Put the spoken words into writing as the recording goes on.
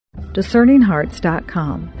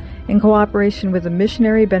DiscerningHearts.com, in cooperation with the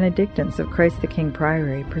Missionary Benedictines of Christ the King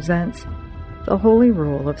Priory, presents The Holy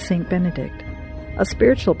Rule of St. Benedict, a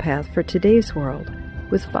spiritual path for today's world,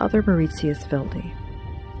 with Father Mauritius Wilde.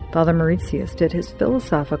 Father Mauritius did his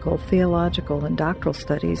philosophical, theological, and doctoral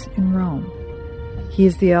studies in Rome. He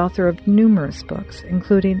is the author of numerous books,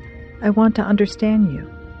 including I Want to Understand You,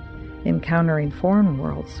 Encountering Foreign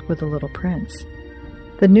Worlds with the Little Prince,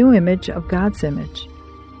 The New Image of God's Image,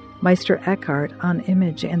 Meister Eckhart on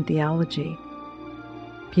Image and Theology,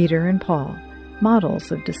 Peter and Paul,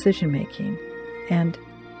 Models of Decision-Making, and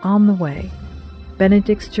On the Way,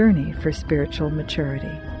 Benedict's Journey for Spiritual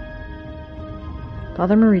Maturity.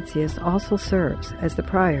 Father Mauritius also serves as the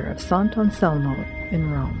prior of Sant'Anselmo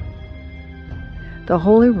in Rome. The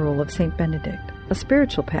Holy Rule of St. Benedict, a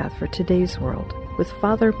spiritual path for today's world, with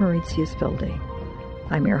Father Mauritius Wilde.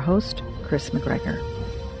 I'm your host, Chris McGregor.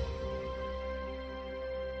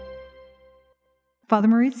 Father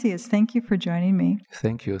Mauritius, thank you for joining me.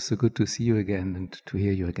 Thank you. So good to see you again and to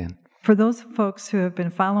hear you again. For those folks who have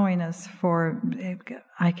been following us for,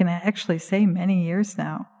 I can actually say, many years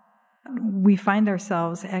now, we find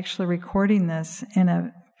ourselves actually recording this in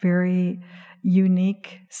a very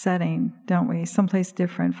unique setting, don't we? Someplace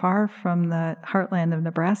different, far from the heartland of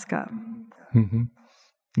Nebraska. Mm-hmm.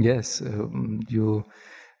 Yes,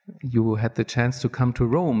 you had the chance to come to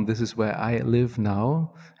Rome. This is where I live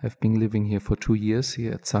now. I've been living here for 2 years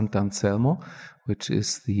here at Sant'Anselmo, which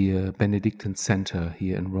is the Benedictine center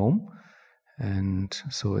here in Rome. And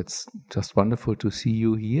so it's just wonderful to see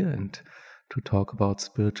you here and to talk about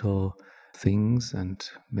spiritual things and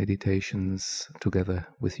meditations together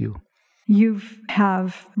with you. You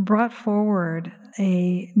have brought forward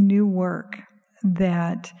a new work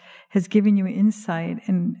that has given you insight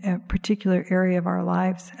in a particular area of our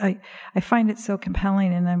lives. I find it so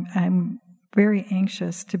compelling, and I'm very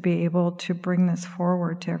anxious to be able to bring this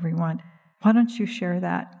forward to everyone. Why don't you share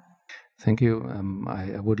that? Thank you.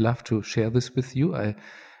 I would love to share this with you. I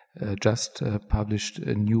just published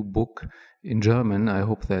a new book in German. I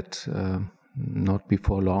hope that not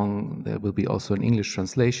before long there will be also an English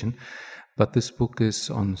translation. But this book is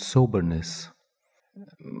on soberness.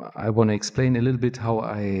 I want to explain a little bit how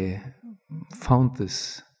I found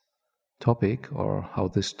this topic, or how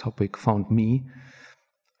this topic found me.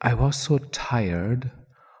 I was so tired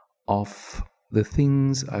of the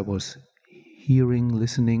things I was hearing,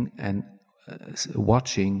 listening, and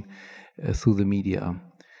watching through the media.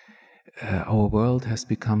 Our world has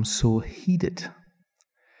become so heated.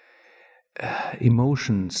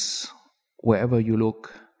 Emotions, wherever you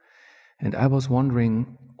look. And I was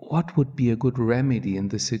wondering, what would be a good remedy in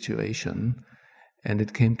this situation? And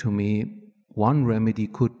it came to me, one remedy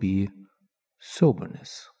could be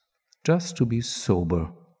soberness. Just to be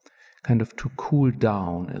sober, kind of to cool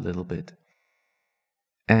down a little bit.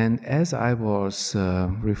 And as I was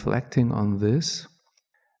reflecting on this,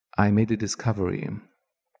 I made a discovery.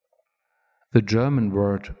 The German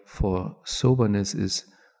word for soberness is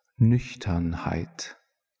Nüchternheit.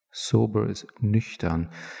 Sober is nüchtern.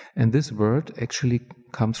 And this word actually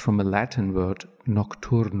comes from a Latin word,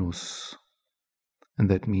 nocturnus. And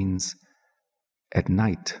that means at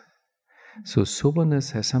night. So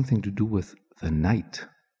soberness has something to do with the night.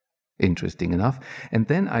 Interesting enough. And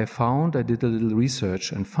then I did a little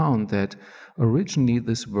research and found that originally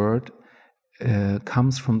this word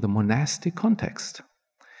comes from the monastic context.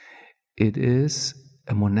 It is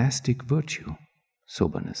a monastic virtue,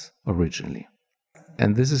 soberness, originally.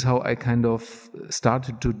 And this is how I kind of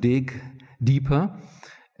started to dig deeper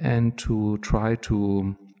and to try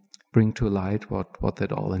to bring to light what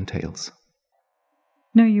that all entails.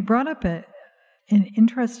 No, you brought up an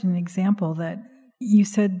interesting example that you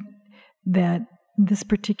said that this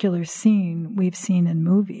particular scene we've seen in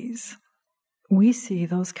movies. We see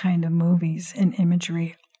those kind of movies and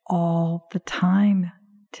imagery all the time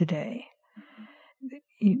today.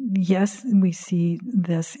 Yes, we see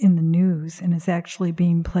this in the news, and it's actually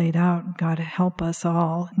being played out. God help us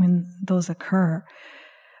all when those occur.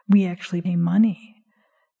 We actually pay money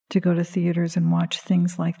to go to theaters and watch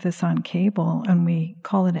things like this on cable, and we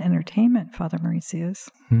call it entertainment, Father Mauritius.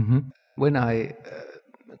 Mm-hmm. When I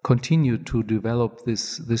continued to develop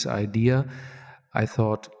this idea, I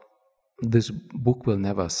thought this book will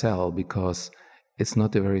never sell because it's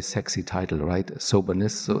not a very sexy title, right?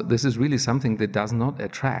 Soberness. So this is really something that does not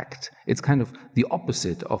attract. It's kind of the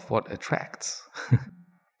opposite of what attracts.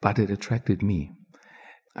 But it attracted me.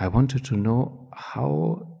 I wanted to know,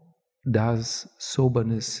 how does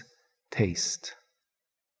soberness taste?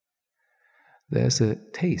 There's a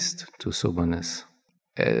taste to soberness.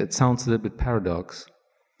 It sounds a little bit paradox.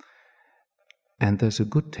 and there's a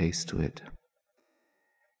good taste to it.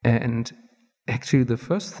 And actually, the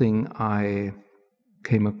first thing I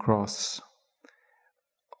came across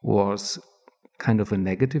was kind of a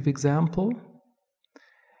negative example,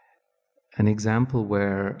 an example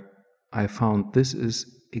where I found this is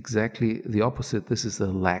exactly the opposite. This is the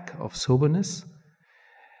lack of soberness.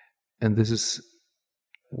 And this is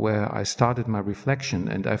where I started my reflection.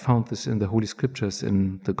 And I found this in the Holy Scriptures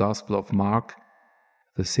in the Gospel of Mark,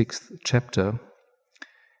 the 6th chapter.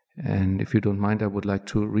 And if you don't mind, I would like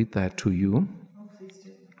to read that to you. Oh, please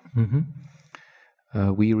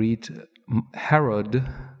do. We read, Herod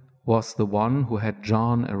was the one who had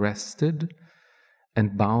John arrested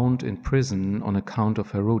and bound in prison on account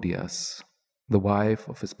of Herodias, the wife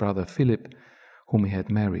of his brother Philip, whom he had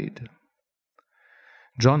married.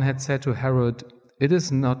 John had said to Herod, "It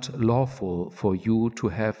is not lawful for you to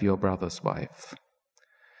have your brother's wife."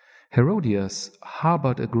 Herodias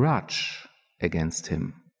harbored a grudge against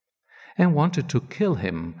him and wanted to kill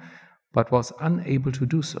him, but was unable to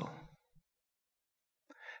do so.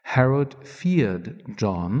 Herod feared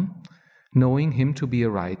John, knowing him to be a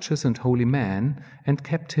righteous and holy man, and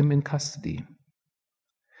kept him in custody.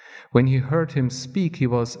 When he heard him speak, he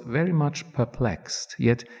was very much perplexed,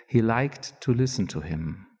 yet he liked to listen to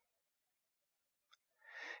him.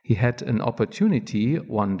 He had an opportunity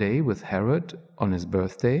one day with Herod on his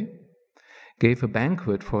birthday, gave a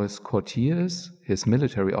banquet for his courtiers, his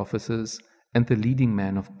military officers, and the leading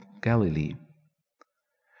men of Galilee.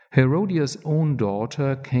 Herodias' own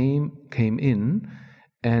daughter came in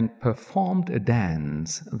and performed a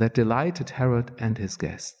dance that delighted Herod and his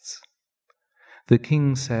guests. The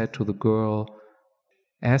king said to the girl,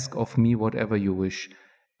 "Ask of me whatever you wish,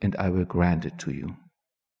 and I will grant it to you."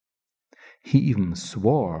 He even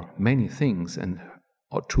swore many things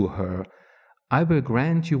to her, "I will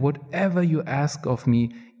grant you whatever you ask of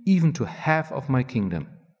me, even to half of my kingdom."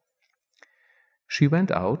 She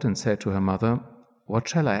went out and said to her mother, "What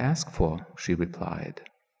shall I ask for?" She replied,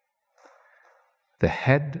 "The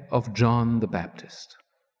head of John the Baptist."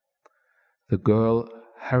 The girl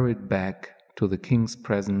hurried back to the king's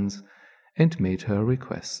presence and made her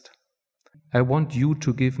request. "I want you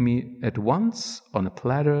to give me at once on a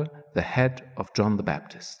platter the head of John the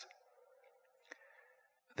Baptist."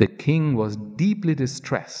 The king was deeply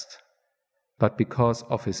distressed, but because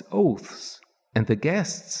of his oaths and the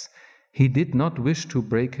guests, he did not wish to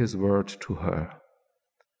break his word to her.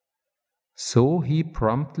 So he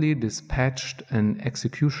promptly dispatched an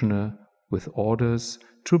executioner with orders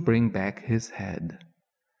to bring back his head.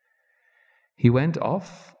 He went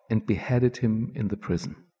off and beheaded him in the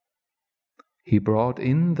prison. He brought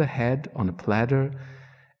in the head on a platter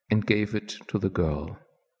and gave it to the girl.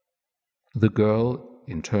 The girl,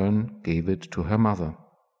 in turn, gave it to her mother.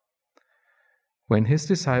 When his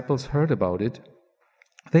disciples heard about it,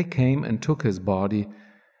 they came and took his body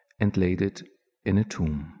and laid it in a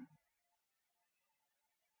tomb.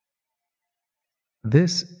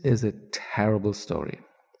 This is a terrible story.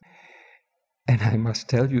 And I must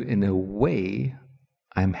tell you, in a way,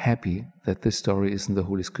 I'm happy that this story is in the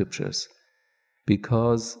Holy Scriptures,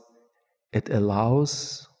 because it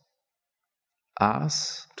allows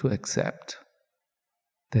us to accept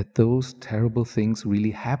that those terrible things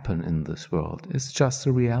really happen in this world. It's just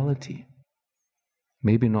a reality.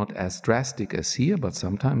 Maybe not as drastic as here, but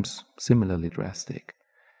sometimes similarly drastic.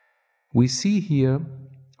 We see here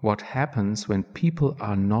what happens when people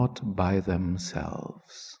are not by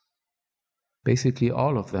themselves. Basically,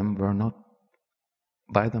 all of them were not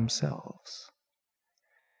by themselves.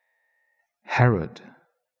 Herod,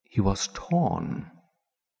 he was torn.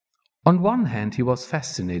 On one hand, he was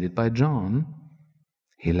fascinated by John.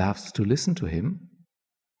 He loves to listen to him.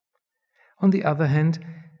 On the other hand,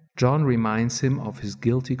 John reminds him of his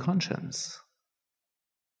guilty conscience.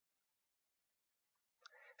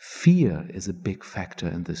 Fear is a big factor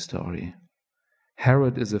in this story.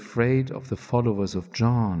 Herod is afraid of the followers of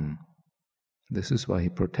John. This is why he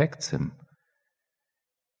protects him.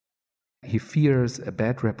 He fears a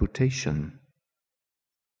bad reputation.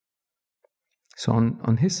 So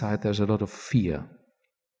on his side, there's a lot of fear.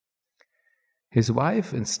 His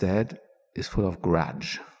wife, instead, is full of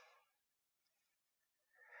grudge.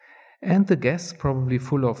 And the guests probably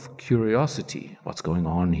full of curiosity. What's going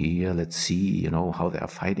on here? Let's see, how they are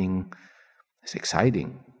fighting. It's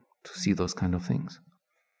exciting to see those kind of things.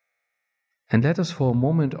 And let us for a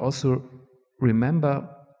moment also remember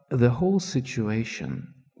the whole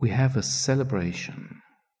situation. We have a celebration.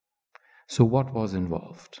 So what was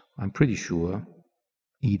involved? I'm pretty sure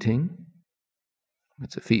eating.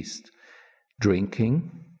 It's a feast.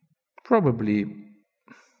 Drinking. Probably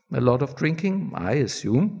a lot of drinking, I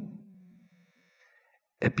assume.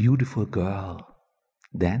 a beautiful girl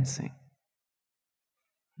dancing.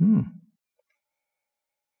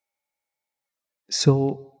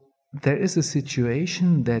 So there is a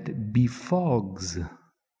situation that befogs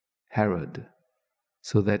Herod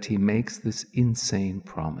so that he makes this insane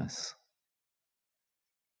promise.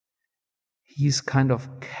 He's kind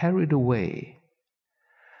of carried away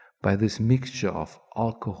by this mixture of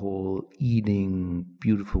alcohol, eating,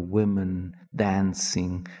 beautiful women,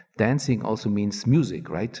 dancing. Dancing also means music,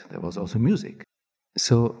 right? There was also music.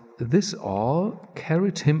 So this all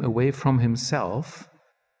carried him away from himself,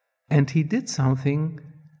 and he did something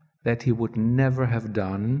that he would never have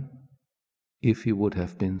done if he would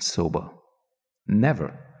have been sober.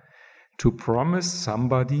 Never. To promise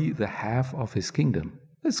somebody the half of his kingdom.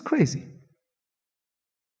 That's crazy.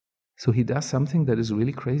 So he does something that is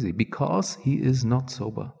really crazy because he is not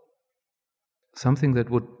sober. Something that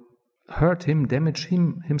would hurt him, damage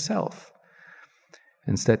him himself.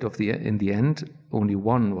 Instead of in the end, only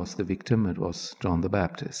one was the victim, it was John the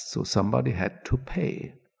Baptist. So somebody had to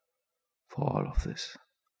pay for all of this.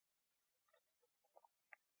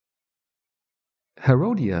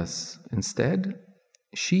 Herodias, instead,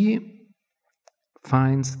 she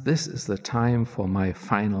finds this is the time for my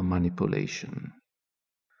final manipulation.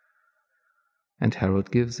 And Herod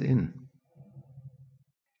gives in.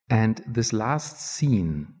 And this last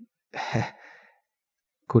scene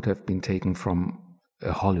could have been taken from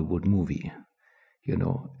a Hollywood movie,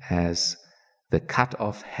 as the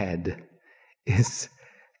cut-off head is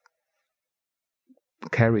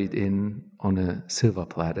carried in on a silver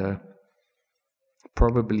platter,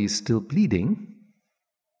 probably still bleeding,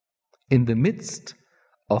 in the midst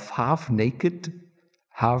of half-naked,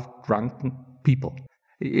 half-drunken people.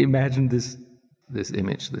 Imagine this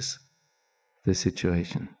image, this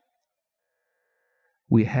situation.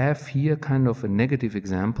 We have here kind of a negative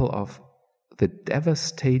example of the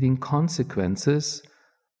devastating consequences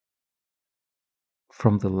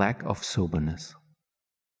from the lack of soberness.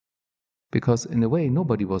 Because in a way,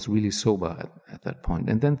 nobody was really sober at that point.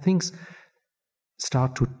 And then things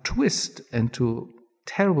start to twist and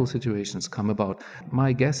terrible situations come about.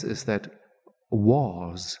 My guess is that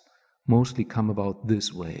wars mostly come about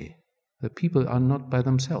this way. The people are not by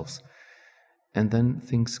themselves. And then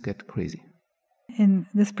things get crazy. In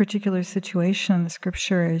this particular situation, the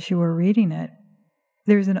scripture, as you were reading it,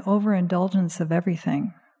 there's an overindulgence of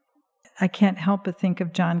everything. I can't help but think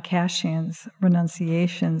of John Cassian's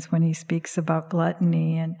renunciations when he speaks about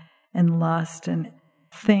gluttony and lust and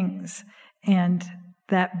things. And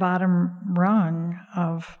that bottom rung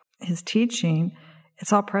of his teaching,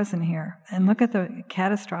 it's all present here. And look at the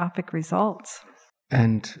catastrophic results.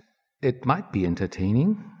 And it might be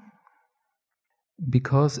entertaining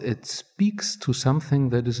because it speaks to something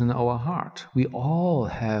that is in our heart. We all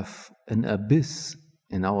have an abyss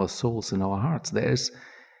in our souls, in our hearts. There's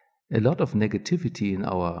a lot of negativity in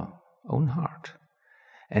our own heart.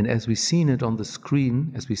 And as we see it on the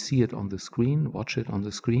screen, watch it on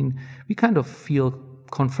the screen, we kind of feel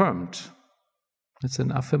confirmed. It's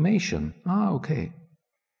an affirmation. Okay.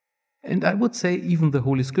 And I would say even the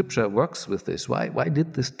Holy Scripture works with this. Why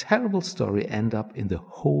did this terrible story end up in the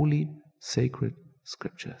holy, sacred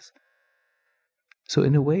Scriptures? So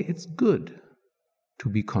in a way, it's good to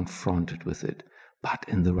be confronted with it, but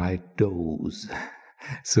in the right dose.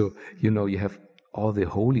 So, you have all the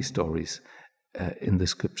holy stories in the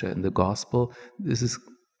Scripture, in the Gospel. This is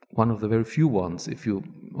one of the very few ones.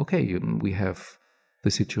 We have the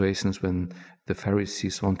situations when the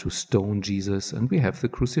Pharisees want to stone Jesus, and we have the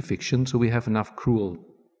crucifixion, so we have enough cruel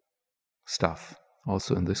stuff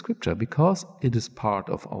also in the Scripture, because it is part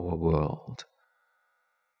of our world.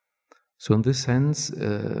 So in this sense,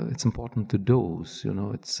 it's important to dose.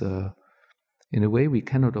 It's in a way we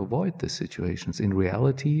cannot avoid these situations in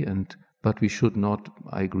reality, but we should not,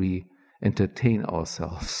 I agree, entertain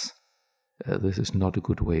ourselves. This is not a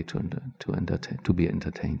good way to be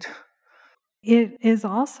entertained. It is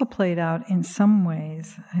also played out in some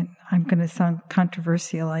ways, and I'm going to sound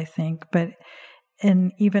controversial, I think, but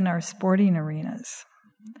in even our sporting arenas.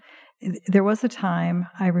 There was a time,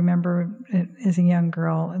 I remember as a young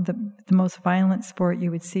girl, the most violent sport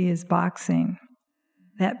you would see is boxing.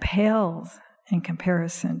 That pales in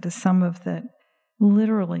comparison to some of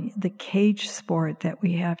literally the cage sport that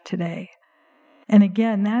we have today. And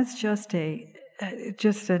again, that's just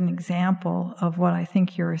an example of what I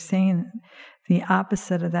think you were saying, the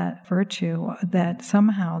opposite of that virtue, that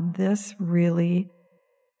somehow this really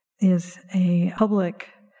is a public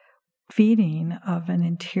feeding of an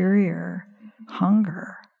interior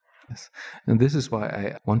hunger. Yes. And this is why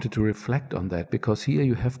I wanted to reflect on that, because here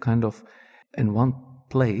you have kind of in one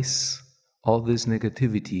place all this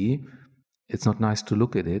negativity, it's not nice to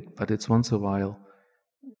look at it, but it's once a while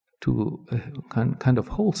to kind of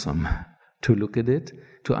wholesome to look at it,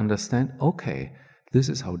 to understand, okay, this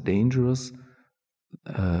is how dangerous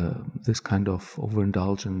this kind of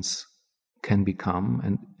overindulgence can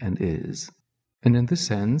become and is. And in this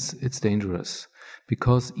sense, it's dangerous,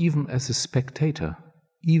 because even as a spectator,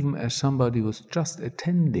 even as somebody who's just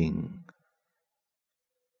attending,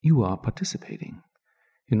 you are participating.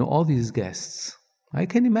 You know, all these guests, I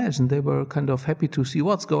can imagine they were kind of happy to see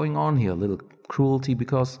what's going on here, a little cruelty,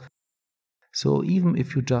 because so even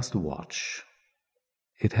if you just watch,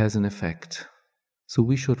 it has an effect. So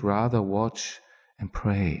we should rather watch and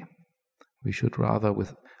pray. We should rather,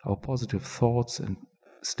 with our positive thoughts and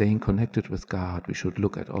staying connected with God, we should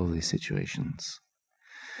look at all these situations.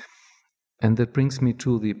 And that brings me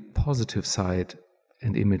to the positive side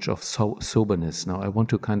and image of soberness. Now I want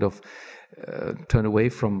to kind of turn away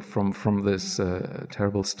from this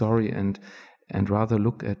terrible story and rather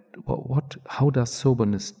look at how does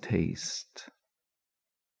soberness taste?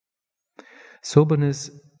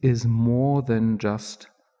 Soberness is more than just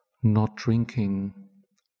not drinking,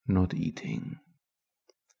 not eating.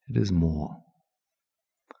 It is more.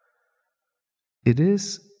 It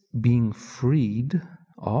is being freed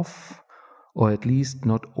of, or at least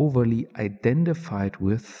not overly identified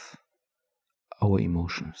with, our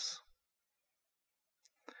emotions.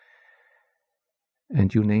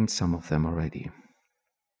 And you named some of them already.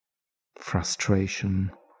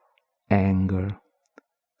 Frustration, anger,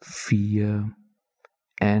 fear,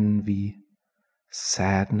 envy,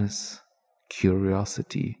 sadness,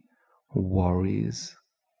 curiosity, worries.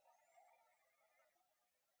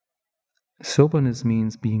 Soberness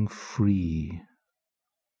means being free,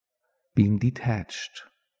 being detached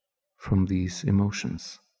from these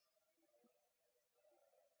emotions.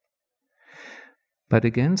 But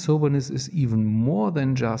again, soberness is even more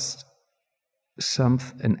than just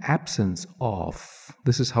an absence of.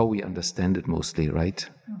 This is how we understand it mostly, right?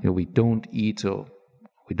 You know, we don't eat or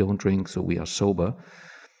we don't drink, so we are sober.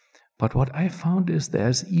 But what I found is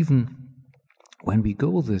there's even, when we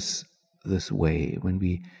go this way, when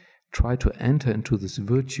we try to enter into this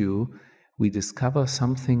virtue, we discover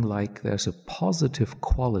something like there's a positive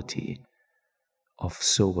quality of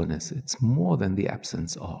soberness. It's more than the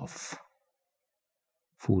absence of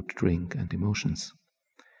food, drink, and emotions.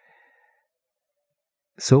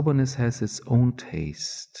 Soberness has its own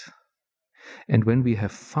taste. And when we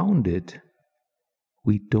have found it,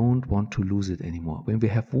 we don't want to lose it anymore. When we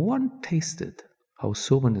have tasted how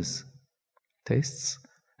soberness tastes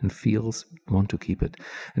and feels, we want to keep it.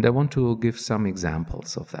 And I want to give some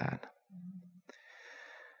examples of that.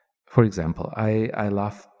 For example, I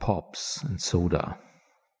love pops and soda.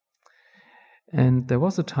 And there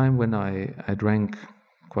was a time when I drank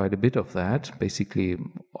quite a bit of that. Basically,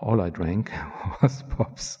 all I drank was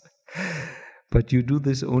pops. But you do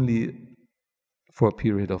this only for a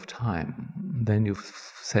period of time. Then you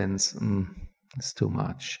sense, it's too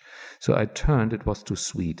much. So it was too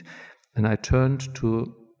sweet. And I turned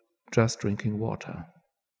to just drinking water.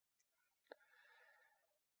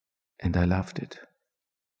 And I loved it.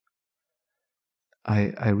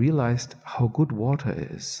 I realized how good water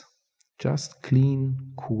is. Just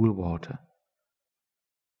clean, cool water.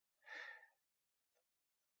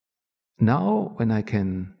 Now, when I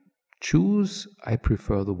can choose, I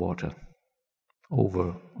prefer the water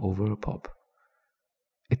over a pop.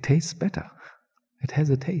 It tastes better. It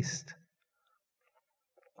has a taste.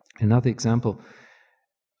 Another example,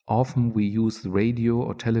 often we use the radio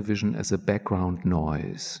or television as a background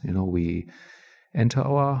noise. You know, we enter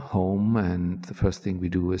our home and the first thing we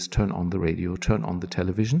do is turn on the radio, turn on the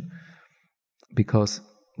television, because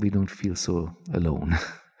we don't feel so alone.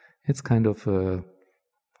 It's kind of a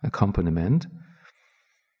accompaniment.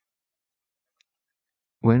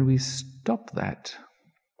 When we stop that,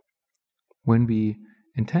 when we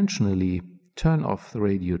intentionally turn off the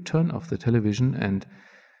radio, turn off the television, and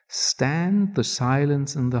stand the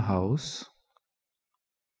silence in the house,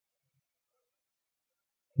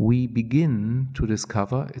 we begin to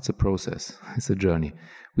discover, it's a process, it's a journey,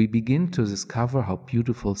 we begin to discover how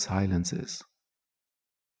beautiful silence is.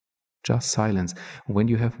 Just silence. When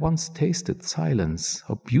you have once tasted silence,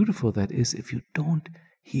 how beautiful that is if you don't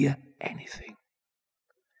hear anything.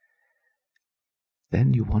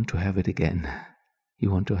 Then you want to have it again. You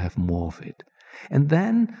want to have more of it. And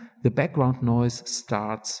then the background noise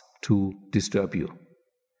starts to disturb you.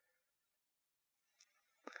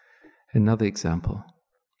 Another example.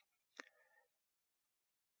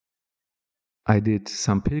 I did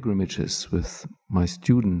some pilgrimages with my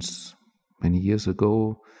students many years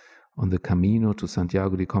ago on the Camino to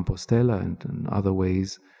Santiago de Compostela and in other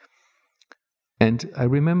ways. And I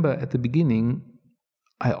remember at the beginning,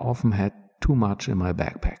 I often had too much in my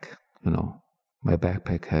backpack. My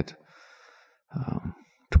backpack had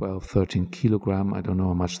 12, 13 kilogram. I don't know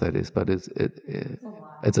how much that is, but it's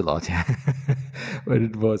a lot, yeah. But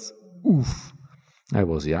it was, I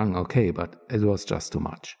was young, okay, but it was just too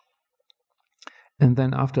much. And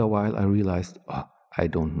then after a while, I realized, I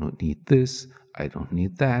don't need this, I don't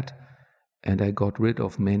need that. And I got rid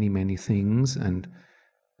of many, many things. And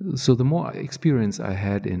so the more experience I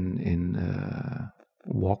had in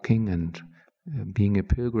walking and being a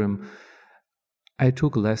pilgrim, I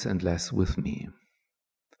took less and less with me.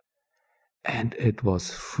 And it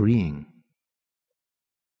was freeing.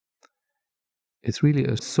 It's really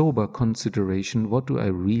a sober consideration. What do I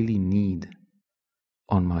really need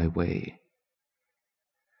on my way?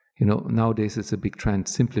 Nowadays it's a big trend,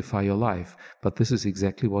 simplify your life. But this is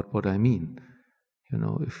exactly what I mean.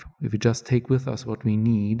 If we just take with us what we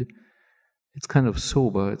need, it's kind of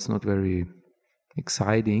sober, it's not very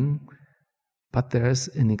exciting, but there's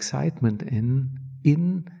an excitement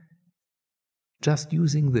in just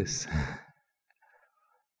using this.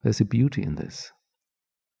 There's a beauty in this.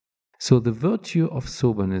 So the virtue of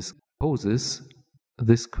soberness poses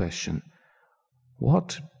this question: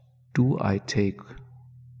 what do I take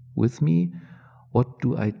with me? What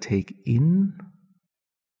do I take in?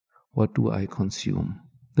 What do I consume?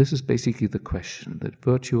 This is basically the question. The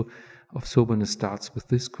virtue of soberness starts with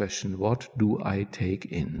this question: what do I take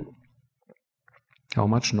in? How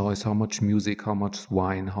much noise, how much music, how much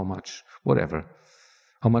wine, how much whatever.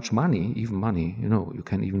 How much money, even money. You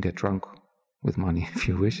can even get drunk with money if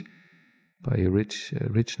you wish, by a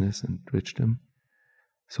richness and richdom.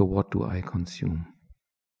 So what do I consume?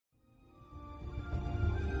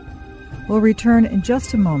 We'll return in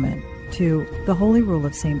just a moment to The Holy Rule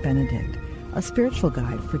of St. Benedict, a spiritual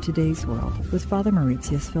guide for today's world, with Father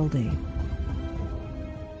Mauritius Wilde.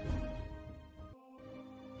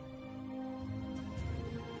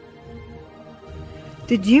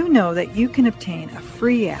 Did you know that you can obtain a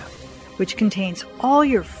free app which contains all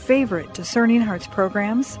your favorite Discerning Hearts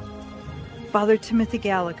programs? Father Timothy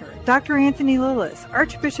Gallagher, Dr. Anthony Lillis,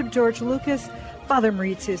 Archbishop George Lucas, Father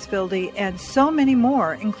Mauritius Wilde, and so many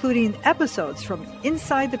more, including episodes from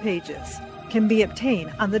Inside the Pages, can be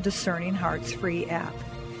obtained on the Discerning Hearts free app.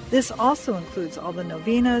 This also includes all the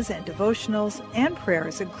novenas and devotionals and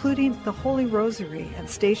prayers, including the Holy Rosary and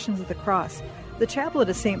Stations of the Cross, the Chaplet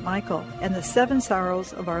of St. Michael, and the Seven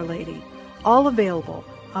Sorrows of Our Lady, all available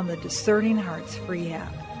on the Discerning Hearts free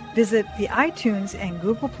app. Visit the iTunes and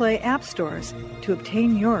Google Play app stores to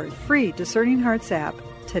obtain your free Discerning Hearts app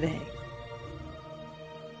today.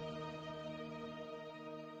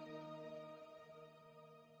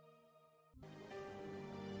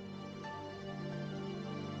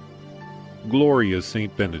 Glorious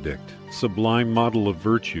Saint Benedict, sublime model of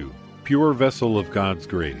virtue, pure vessel of God's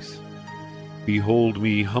grace, behold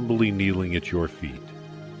me humbly kneeling at your feet.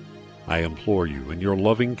 I implore you in your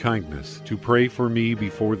loving kindness to pray for me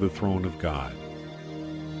before the throne of God.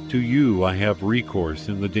 To you I have recourse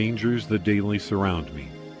in the dangers that daily surround me.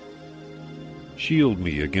 Shield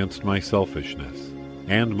me against my selfishness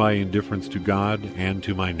and my indifference to God and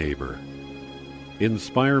to my neighbor.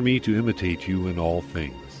 Inspire me to imitate you in all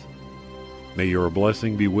things. May your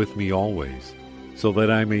blessing be with me always, so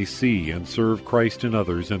that I may see and serve Christ in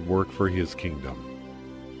others and work for his kingdom.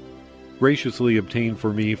 Graciously obtain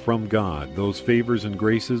for me from God those favors and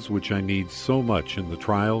graces which I need so much in the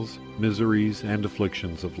trials, miseries, and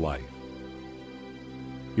afflictions of life.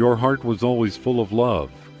 Your heart was always full of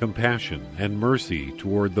love, compassion, and mercy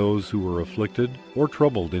toward those who were afflicted or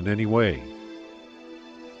troubled in any way.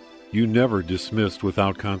 You never dismissed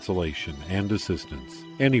without consolation and assistance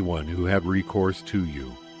anyone who had recourse to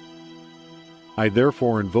you. I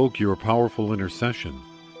therefore invoke your powerful intercession,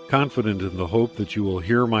 confident in the hope that you will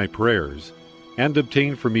hear my prayers and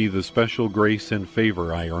obtain for me the special grace and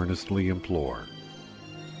favor I earnestly implore.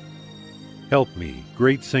 Help me,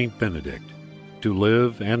 great Saint Benedict, to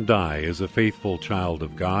live and die as a faithful child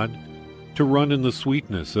of God, to run in the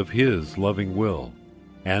sweetness of his loving will,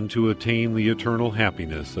 and to attain the eternal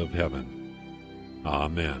happiness of heaven.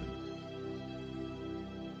 Amen.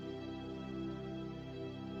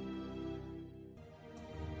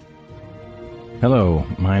 Hello,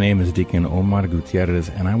 my name is Deacon Omar Gutierrez,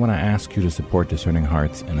 and I want to ask you to support Discerning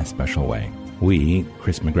Hearts in a special way. We,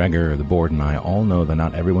 Chris McGregor, the board, and I all know that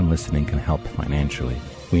not everyone listening can help financially.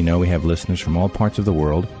 We know we have listeners from all parts of the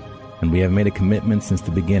world, and we have made a commitment since the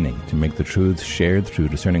beginning to make the truths shared through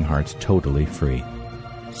Discerning Hearts totally free.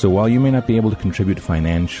 So while you may not be able to contribute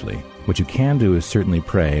financially, What you can do is certainly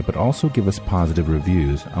pray, but also give us positive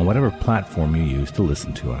reviews on whatever platform you use to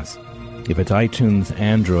listen to us. If it's iTunes,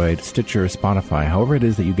 Android, Stitcher, Spotify, however it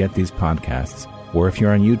is that you get these podcasts, or if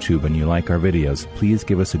you're on YouTube and you like our videos, please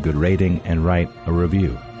give us a good rating and write a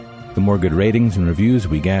review. The more good ratings and reviews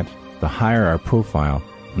we get, the higher our profile,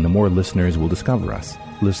 and the more listeners will discover us,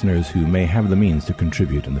 listeners who may have the means to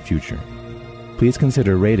contribute in the future. Please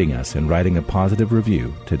consider rating us and writing a positive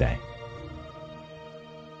review today.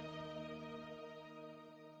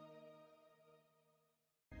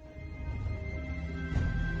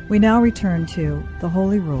 We now return to The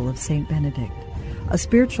Holy Rule of St. Benedict, a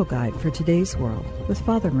spiritual guide for today's world with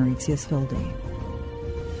Father Mauritius Wilde.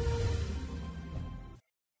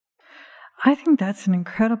 I think that's an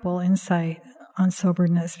incredible insight on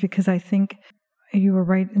soberness, because I think you were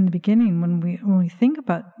right in the beginning. When we think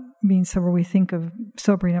about being sober, we think of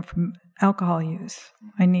sobering up from alcohol use.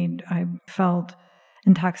 I felt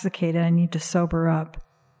intoxicated, I need to sober up.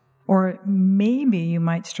 Or maybe you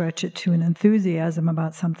might stretch it to an enthusiasm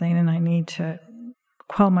about something, and I need to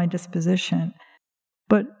quell my disposition.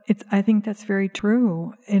 But I think that's very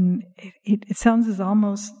true. And it sounds as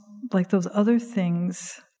almost like those other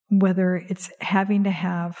things, whether it's having to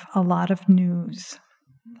have a lot of news.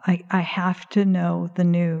 I have to know the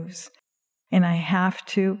news. And I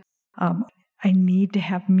need to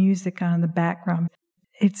have music on in the background.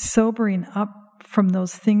 It's sobering up from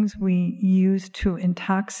those things we use to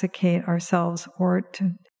intoxicate ourselves, or to,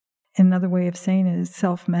 another way of saying it is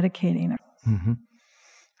self-medicating. Mm-hmm.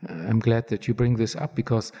 I'm glad that you bring this up,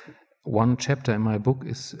 because one chapter in my book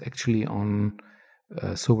is actually on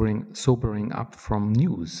sobering up from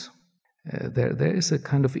news. There is a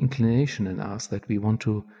kind of inclination in us that we want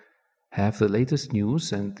to have the latest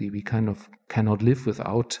news, and we kind of cannot live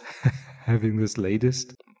without having this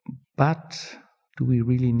latest. But do we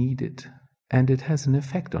really need it? And it has an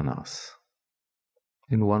effect on us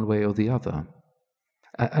in one way or the other.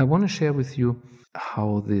 I want to share with you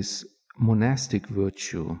how this monastic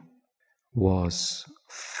virtue was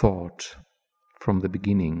thought from the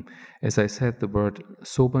beginning. As I said, the word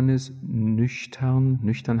soberness,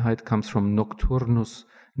 Nüchternheit, comes from nocturnus,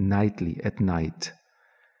 nightly, at night.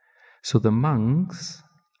 So the monks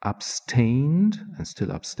abstained, and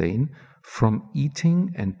still abstain, from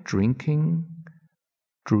eating and drinking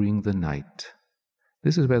during the night.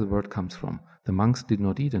 This is where the word comes from. The monks did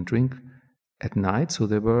not eat and drink at night, so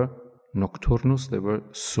they were nocturnus, they were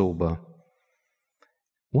sober.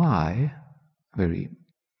 Why? Very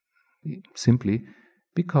simply,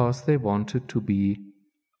 because they wanted to be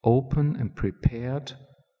open and prepared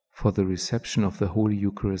for the reception of the Holy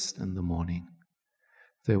Eucharist in the morning.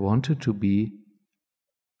 They wanted to be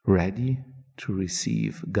ready to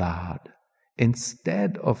receive God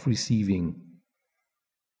instead of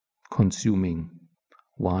consuming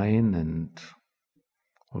wine and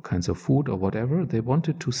all kinds of food or whatever. They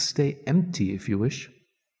wanted to stay empty, if you wish,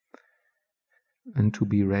 and to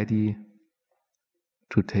be ready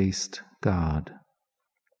to taste God.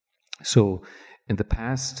 So in the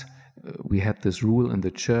past, we had this rule in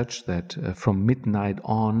the church that from midnight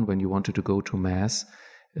on, when you wanted to go to Mass,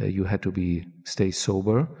 you had to stay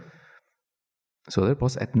sober. So that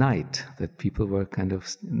was at night that people were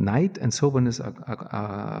night and soberness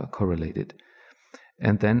are correlated.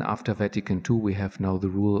 And then after Vatican II, we have now the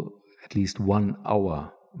rule at least 1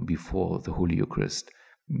 hour before the Holy Eucharist.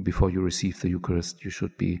 Before you receive the Eucharist, you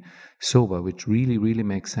should be sober, which really, really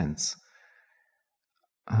makes sense.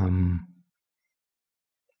 And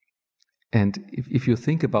if you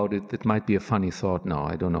think about it, it might be a funny thought now,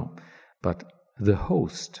 I don't know. But the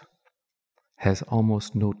host has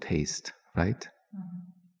almost no taste, right?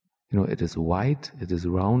 Mm-hmm. It is white, it is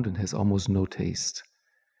round, and has almost no taste.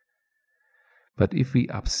 But if we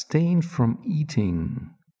abstain from eating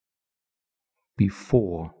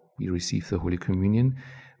before we receive the Holy Communion,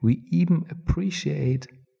 we even appreciate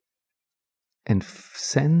and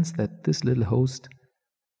sense that this little host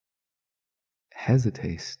has a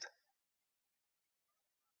taste.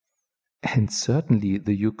 And certainly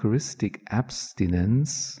the Eucharistic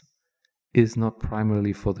abstinence is not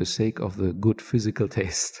primarily for the sake of the good physical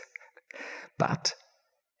taste, but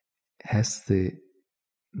has the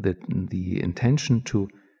intention to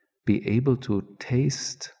be able to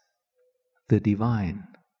taste the divine,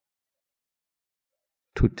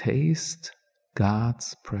 to taste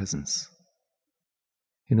God's presence.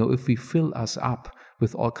 If we fill us up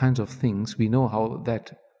with all kinds of things, we know how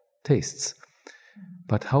that tastes.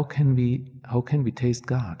 But how can we taste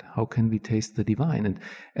God? How can we taste the divine? And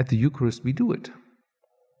at the Eucharist we do it.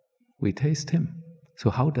 We taste Him. So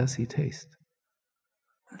how does He taste?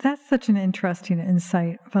 That's such an interesting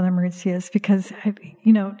insight, Father Mauritius, because,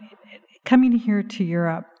 coming here to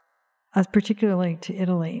Europe, particularly to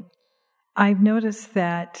Italy, I've noticed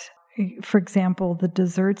that, for example, the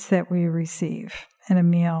desserts that we receive in a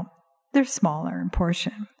meal, they're smaller in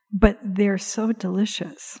portion, but they're so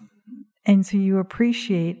delicious. And so you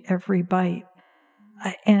appreciate every bite.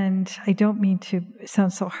 And I don't mean to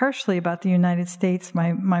sound so harshly about the United States,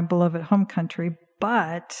 my beloved home country,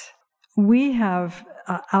 but we have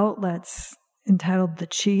outlets entitled the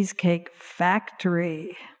Cheesecake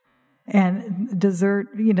Factory. And dessert,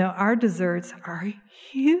 our desserts are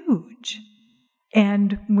huge.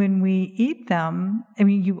 And when we eat them,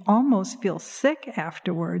 you almost feel sick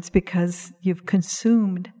afterwards because you've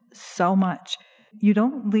consumed so much. You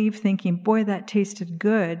don't leave thinking, boy, that tasted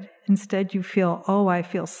good. Instead, you feel, oh, I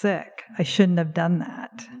feel sick. I shouldn't have done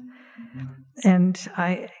that. And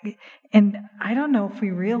I don't know if we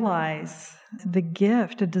realize the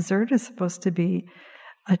gift. A dessert is supposed to be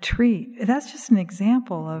a treat. That's just an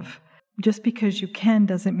example of just because you can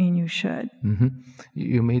doesn't mean you should. Mm-hmm.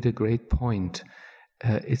 You made a great point.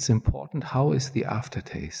 It's important. How is the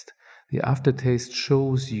aftertaste? The aftertaste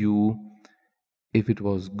shows you if it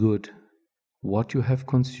was good, what you have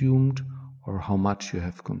consumed, or how much you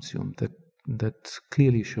have consumed. That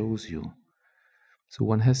clearly shows you. So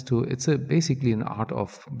one has to. It's basically an art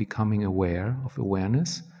of becoming aware, of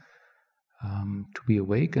awareness. To be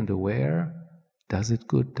awake and aware. Does it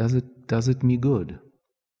good? Does it me good?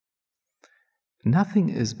 Nothing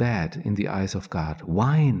is bad in the eyes of God.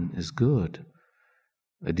 Wine is good.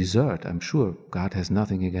 A dessert, I'm sure God has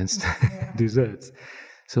nothing against desserts.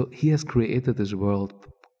 So He has created this world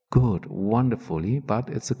good, wonderfully, but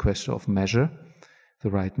it's a question of measure, the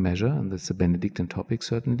right measure, and that's a Benedictine topic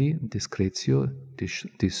certainly, discretio,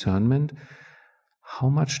 discernment. How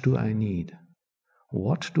much do I need?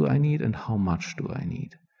 What do I need and how much do I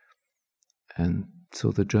need? And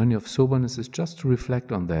so the journey of soberness is just to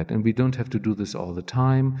reflect on that. And we don't have to do this all the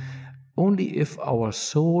time. Only if our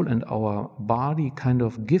soul and our body kind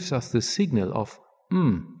of gives us the signal of,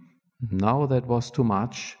 now that was too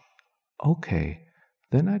much, okay,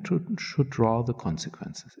 then I should draw the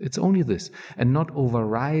consequences. It's only this, and not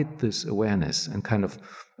override this awareness and kind of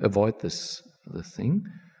avoid the thing,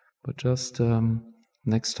 but just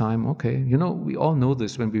next time, okay. We all know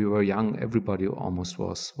this. When we were young, everybody almost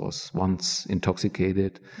was once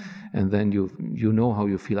intoxicated, and then you know how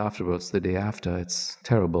you feel afterwards, the day after. It's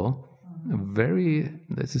terrible.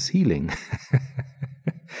 This is healing.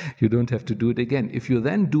 You don't have to do it again. If you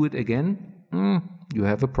then do it again, you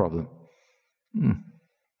have a problem.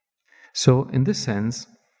 So in this sense,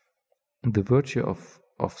 the virtue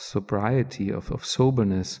of sobriety, of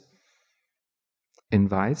soberness,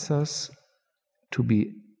 invites us to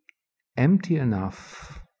be empty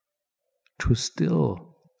enough to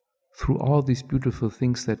still, through all these beautiful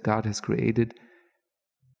things that God has created,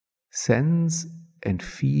 sense and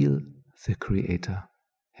feel the Creator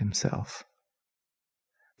Himself.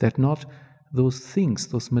 That not those things,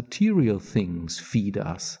 those material things feed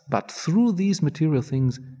us, but through these material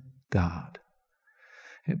things, God.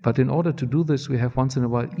 But in order to do this, we have once in a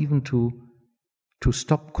while even to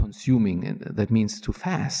stop consuming, and that means to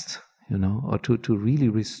fast, or to really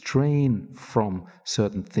restrain from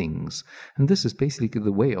certain things. And this is basically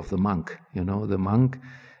the way of the monk. The monk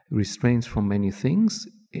restrains from many things,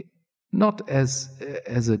 not as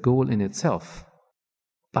a goal in itself,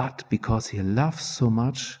 but because he loves so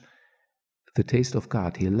much the taste of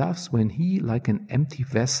God. He loves when he, like an empty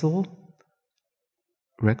vessel,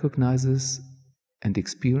 recognizes and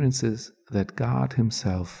experiences that God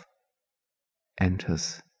Himself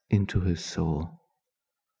enters into his soul,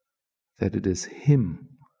 that it is Him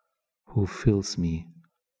who fills me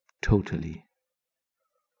totally.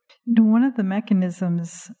 One of the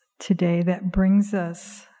mechanisms today that brings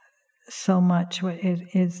us so much what it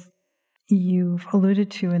is you've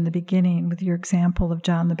alluded to in the beginning with your example of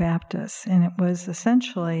John the Baptist, and it was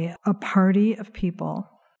essentially a party of people,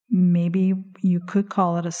 maybe you could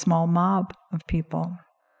call it a small mob of people,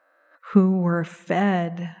 who were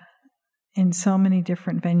fed in so many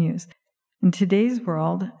different venues. In today's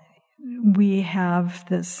world, we have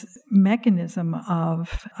this mechanism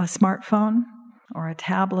of a smartphone or a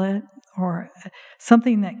tablet or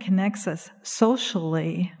something that connects us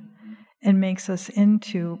socially and makes us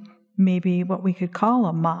into maybe what we could call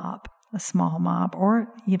a mob, a small mob, or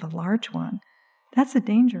even a large one. That's a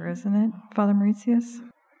danger, isn't it, Father Mauritius?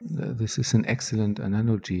 This is an excellent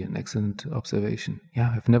analogy, an excellent observation.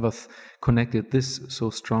 Yeah, I've never connected this so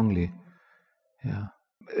strongly. Yeah.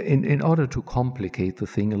 In order to complicate the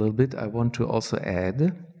thing a little bit, I want to also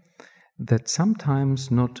add that sometimes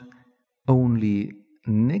not only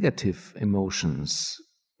negative emotions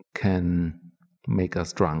can make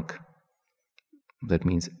us drunk. That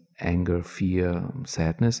means anger, fear,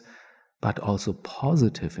 sadness, but also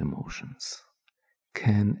positive emotions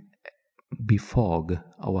can befog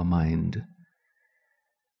our mind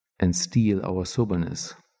and steal our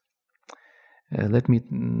soberness. Let me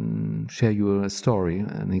share you a story,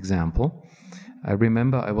 an example. I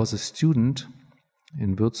remember I was a student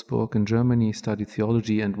in Würzburg in Germany, studied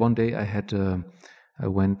theology, and one day I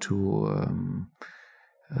went to,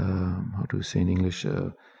 how do you say in English,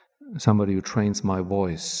 somebody who trains my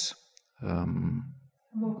voice.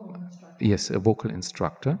 Vocal instructor. Yes, a vocal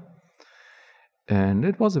instructor. And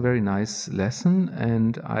it was a very nice lesson,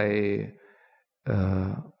 and I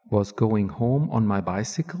was going home on my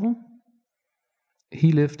bicycle.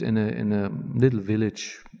 He lived in a little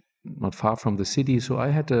village not far from the city, so I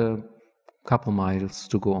had a couple miles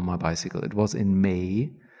to go on my bicycle. It was in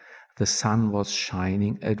May. The sun was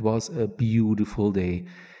shining. It was a beautiful day.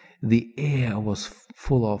 The air was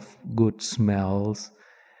full of good smells.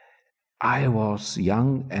 I was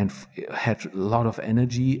young and had a lot of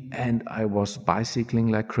energy, and I was bicycling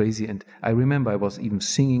like crazy. And I remember I was even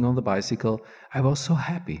singing on the bicycle. I was so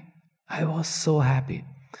happy. I was so happy.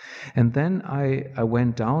 And then I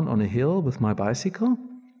went down on a hill with my bicycle,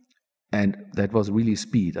 and that was really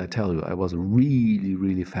speed, I tell you. I was really,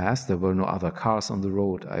 really fast. There were no other cars on the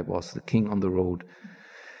road. I was the king on the road.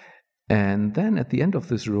 And then at the end of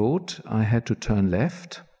this road, I had to turn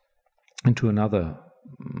left into another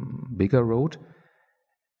bigger road,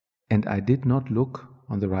 and I did not look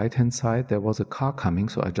on the right-hand side. There was a car coming,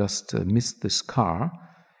 so I just missed this car,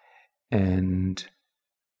 and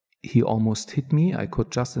he almost hit me. I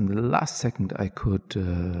could just in the last second, I could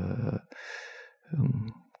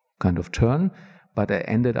kind of turn, but I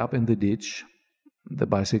ended up in the ditch. The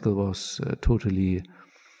bicycle was totally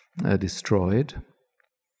destroyed.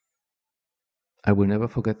 I will never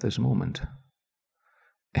forget this moment.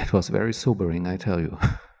 It was very sobering, I tell you.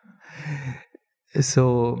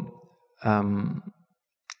 So,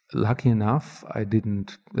 lucky enough,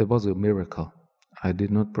 there was a miracle. I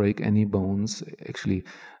did not break any bones. Actually,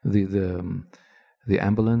 the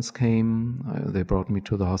ambulance came, they brought me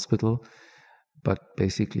to the hospital, but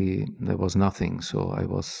basically there was nothing. So it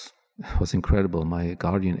was incredible. My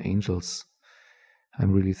guardian angels,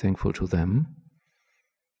 I'm really thankful to them.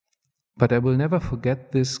 But I will never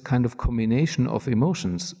forget this kind of combination of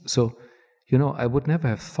emotions. So, I would never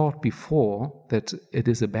have thought before that it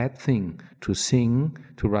is a bad thing to sing,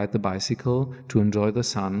 to ride the bicycle, to enjoy the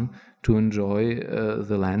sun, to enjoy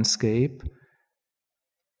the landscape.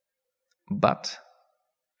 But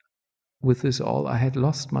with this all, I had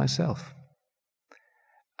lost myself.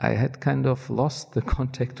 I had kind of lost the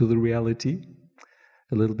contact to the reality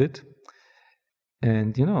a little bit.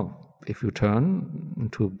 And, if you turn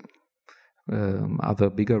into other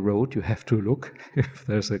bigger road, you have to look if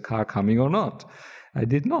there's a car coming or not. I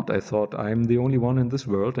did not. I thought I'm the only one in this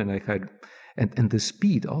world, and and the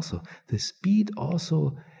speed also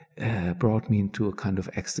brought me into a kind of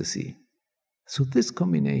ecstasy. So this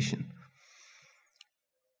combination.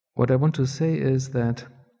 What I want to say is that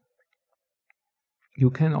you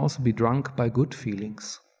can also be drunk by good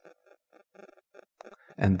feelings,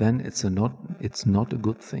 and then it's not a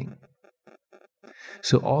good thing.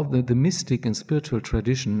 So all the mystic and spiritual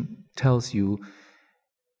tradition tells you,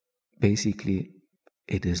 basically,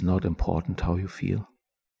 it is not important how you feel.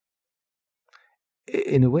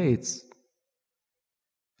 In a way,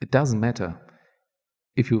 it doesn't matter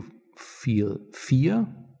if you feel fear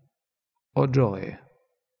or joy.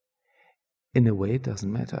 In a way, it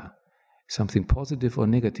doesn't matter. Something positive or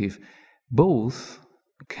negative. Both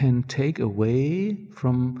can take away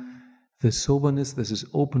from the soberness that is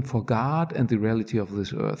open for God and the reality of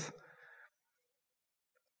this earth.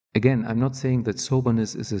 Again, I'm not saying that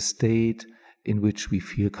soberness is a state in which we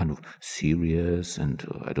feel kind of serious and,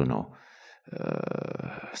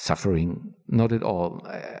 suffering. Not at all.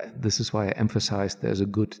 This is why I emphasize there's a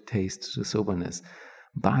good taste to soberness.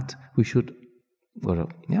 But we should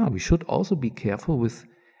also be careful with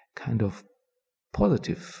kind of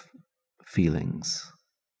positive feelings.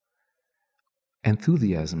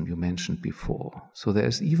 Enthusiasm you mentioned before. So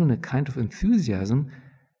there's even a kind of enthusiasm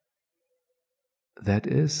that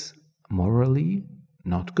is morally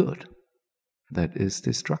not good, that is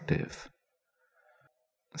destructive.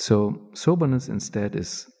 So soberness instead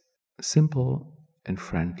is simple and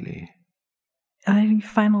friendly. Any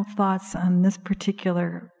final thoughts on this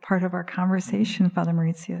particular part of our conversation, Father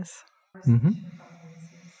Mauritius? Mm-hmm.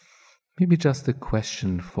 Maybe just a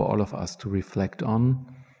question for all of us to reflect on.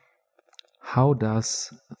 How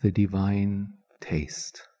does the divine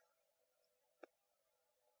taste?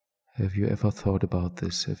 Have you ever thought about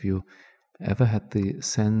this? Have you ever had the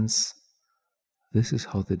sense, this is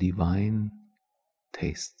how the divine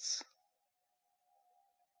tastes?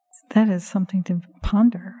 That is something to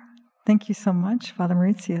ponder. Thank you so much, Father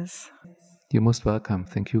Mauritius. You're most welcome.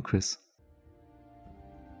 Thank you, Chris.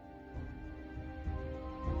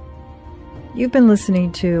 You've been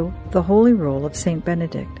listening to The Holy Rule of St.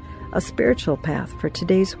 Benedict, a spiritual path for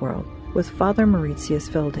today's world with Father Mauritius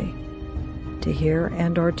Wilde. To hear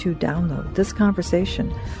and or to download this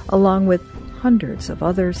conversation, along with hundreds of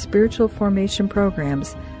other spiritual formation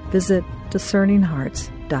programs, visit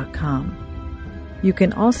discerninghearts.com. You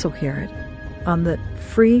can also hear it on the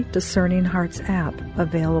free Discerning Hearts app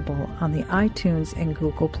available on the iTunes and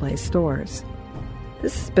Google Play stores.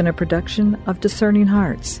 This has been a production of Discerning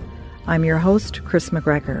Hearts. I'm your host, Chris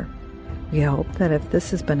McGregor. We hope that if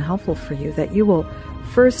this has been helpful for you, that you will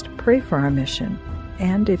first pray for our mission,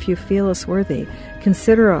 and if you feel us worthy,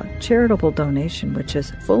 consider a charitable donation which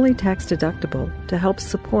is fully tax-deductible to help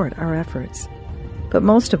support our efforts. But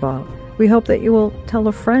most of all, we hope that you will tell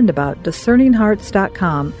a friend about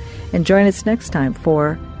discerninghearts.com and join us next time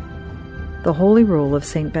for The Holy Rule of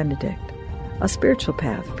St. Benedict, a spiritual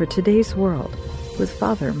path for today's world with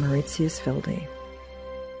Father Mauritius Wilde.